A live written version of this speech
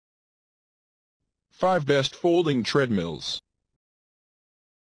5 Best Folding Treadmills.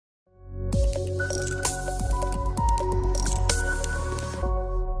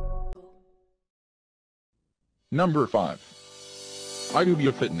 Number 5.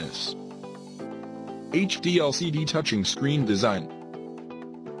 iDubia Fitness. HD LCD touching screen design.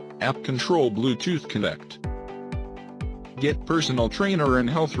 App control Bluetooth connect. Get personal trainer and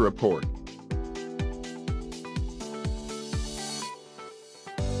health report.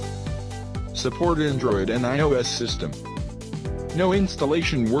 Support Android and iOS system. No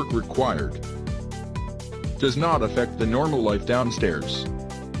installation work required. Does not affect the normal life downstairs.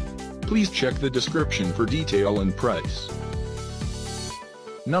 Please check the description for detail and price.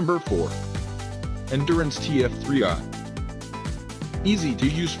 Number 4. Endurance TF3i. Easy to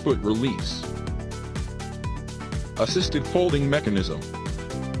use foot release. Assisted folding mechanism.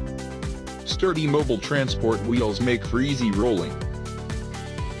 Sturdy mobile transport wheels make for easy rolling.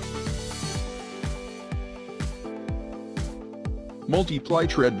 Multiply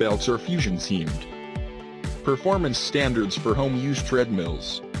tread belts are fusion seamed. Performance standards for home use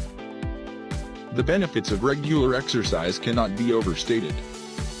treadmills. The benefits of regular exercise cannot be overstated.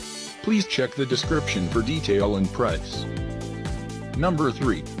 Please check the description for detail and price. Number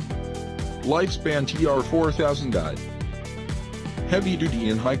 3. Lifespan TR4000i.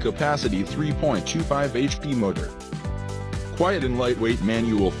 Heavy-duty and high-capacity 3.25 HP motor. Quiet and lightweight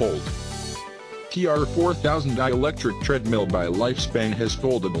manual fold. TR4000i electric treadmill by Lifespan has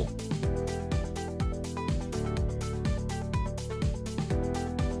foldable.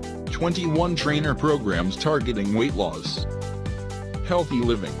 "21 trainer programs targeting weight loss, healthy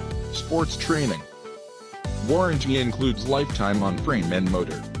living, sports training. Warranty includes lifetime on frame and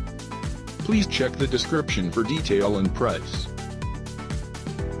motor. Please check the description for detail and price.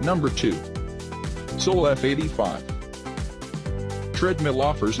 Number 2. Soul F85. Treadmill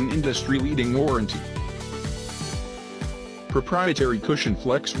offers an industry-leading warranty. Proprietary cushion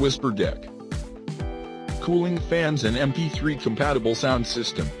flex whisper deck. Cooling fans and MP3 compatible sound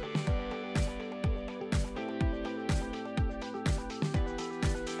system.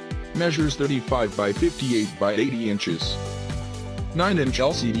 Measures 35 by 58 by 80 inches. 9-inch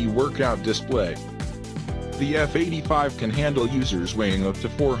LCD workout display. The F85 can handle users weighing up to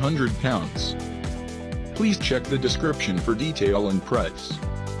 400 pounds. Please check the description for detail and price.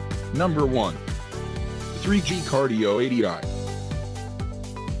 Number 1. 3G Cardio 80i.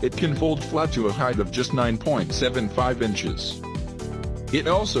 It can fold flat to a height of just 9.75 inches. It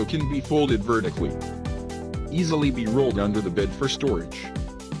also can be folded vertically. Easily be rolled under the bed for storage.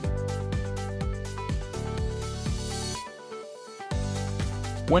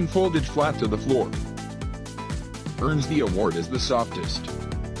 When folded flat to the floor, earns the award as the softest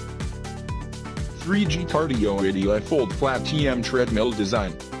 3G Cardio 80i Fold Flat TM Treadmill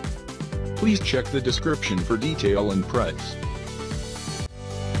design. Please check the description for detail and price.